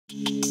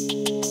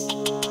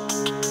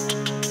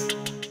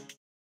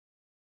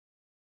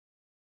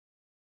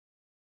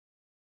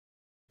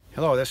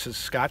Hello, this is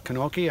Scott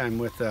Kanoki. I'm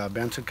with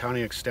Benson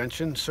County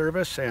Extension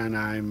Service, and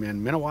I'm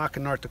in Minnewaca,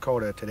 North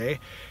Dakota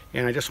today.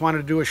 And I just wanted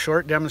to do a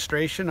short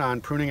demonstration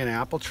on pruning an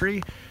apple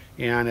tree.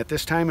 And at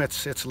this time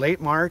it's late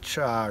March,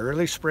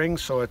 early spring,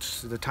 so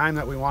it's the time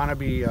that we want to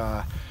be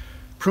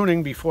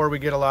pruning before we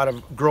get a lot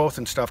of growth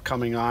and stuff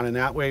coming on, and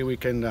that way we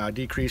can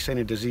decrease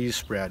any disease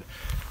spread.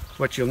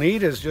 What you'll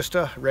need is just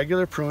a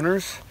regular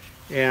pruners.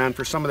 And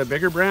for some of the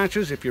bigger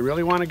branches, if you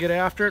really want to get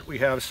after it, we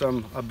have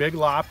a big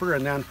lopper,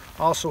 and then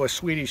also a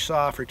Swedish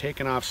saw for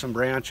taking off some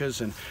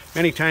branches. And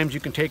many times you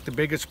can take the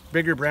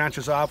bigger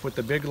branches off with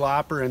the big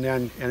lopper and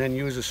then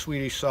use a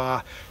Swedish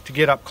saw to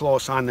get up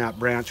close on that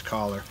branch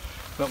collar.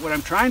 But what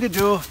I'm trying to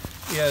do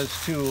is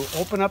to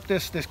open up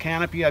this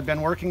canopy. I've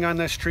been working on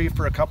this tree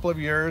for a couple of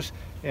years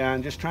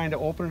and just trying to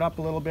open it up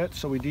a little bit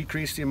so we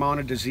decrease the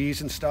amount of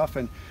disease and stuff.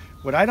 And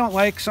what I don't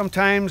like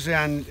sometimes,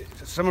 and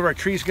some of our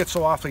trees get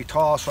so awfully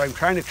tall, so I'm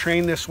trying to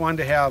train this one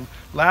to have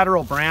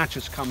lateral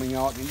branches coming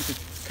out. And you can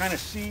kind of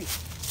see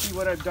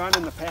what I've done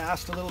in the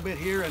past a little bit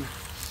here. And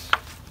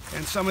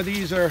some of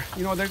these are,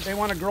 you know, they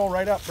want to grow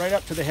right up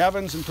to the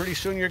heavens, and pretty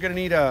soon you're going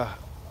to need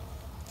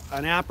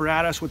an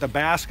apparatus with a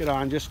basket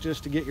on just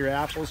to get your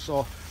apples.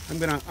 So I'm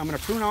gonna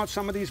prune out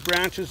some of these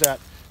branches that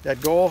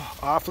go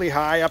awfully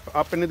high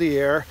up into the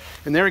air.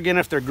 And there again,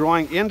 if they're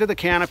growing into the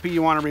canopy,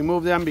 you want to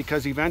remove them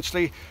because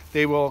eventually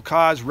they will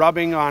cause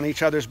rubbing on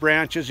each other's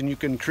branches and you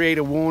can create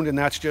a wound, and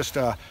that's just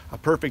a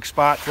perfect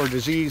spot for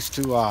disease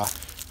to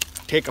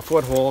take a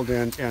foothold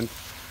and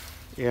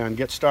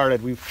get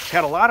started. We've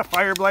had a lot of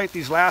fire blight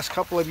these last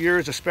couple of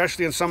years,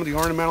 especially in some of the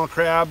ornamental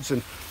crabs,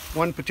 and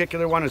one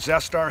particular one, a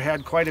Zestar,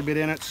 had quite a bit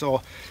in it.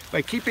 So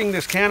by keeping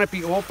this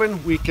canopy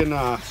open, we can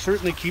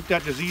certainly keep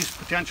that disease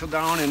potential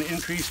down and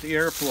increase the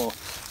airflow.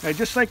 I'd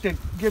just like to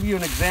give you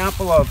an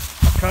example of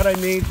a cut I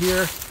made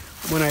here.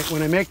 When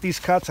I make these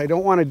cuts, I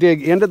don't want to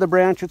dig into the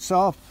branch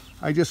itself.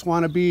 I just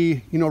want to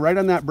be, you know, right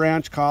on that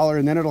branch collar,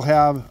 and then it'll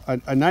have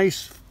a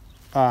nice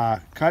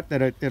cut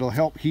that it'll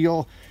help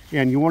heal,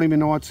 and you won't even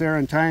know it's there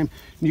in time.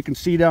 And you can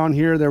see down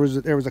here there was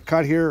a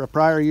cut here a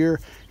prior year,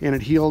 and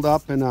it healed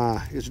up and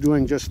is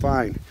doing just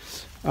fine.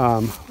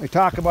 I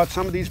talk about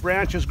some of these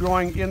branches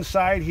growing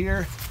inside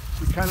here.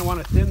 We kind of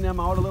want to thin them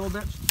out a little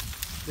bit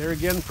there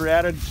again for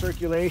added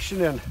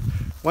circulation. And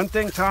one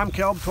thing Tom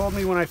Kelb told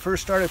me when I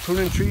first started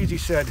pruning trees, he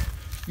said,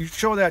 you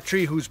show that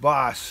tree who's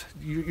boss.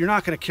 You're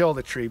not going to kill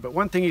the tree. But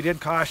one thing he did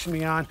caution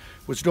me on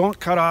was don't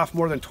cut off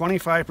more than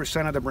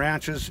 25% of the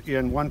branches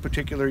in one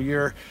particular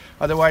year.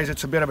 Otherwise,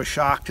 it's a bit of a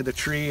shock to the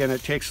tree and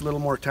it takes a little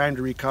more time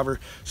to recover.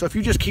 So if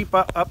you just keep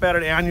up at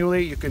it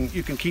annually, you can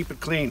keep it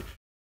clean.